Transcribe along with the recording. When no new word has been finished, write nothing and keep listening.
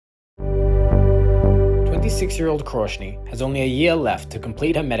26-year-old Kirroshnie has only a year left to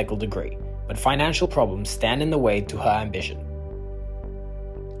complete her medical degree, but financial problems stand in the way to her ambition.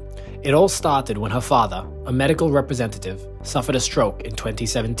 It all started when her father, a medical representative, suffered a stroke in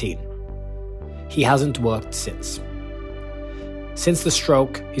 2017. He hasn't worked since. Since the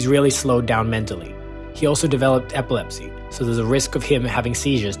stroke, he's really slowed down mentally. He also developed epilepsy, so there's a risk of him having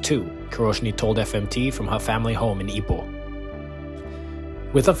seizures too, Kirroshnie told FMT from her family home in Ipoh.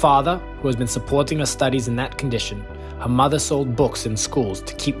 With her father, who has been supporting her studies in that condition, her mother sold books in schools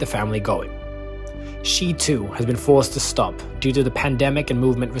to keep the family going. She too has been forced to stop due to the pandemic and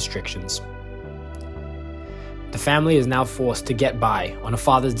movement restrictions. The family is now forced to get by on a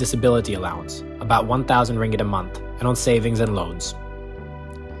father's disability allowance, about 1,000 ringgit a month, and on savings and loans.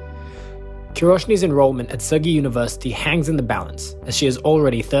 Kirroshnie's enrollment at Segi University hangs in the balance, as she has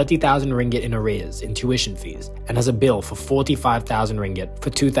already 30,000 ringgit in arrears in tuition fees and has a bill for 45,000 ringgit for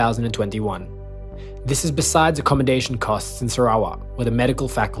 2021. This is besides accommodation costs in Sarawak, where the medical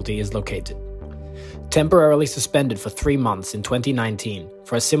faculty is located. Temporarily suspended for 3 months in 2019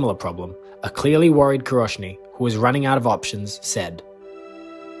 for a similar problem, a clearly worried Kirroshnie, who is running out of options, said,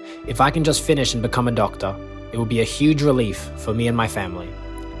 "If I can just finish and become a doctor, it will be a huge relief for me and my family.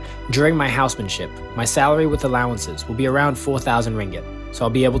 During my housemanship, my salary with allowances will be around 4,000 ringgit, so I'll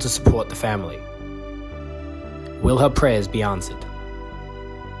be able to support the family." Will her prayers be answered?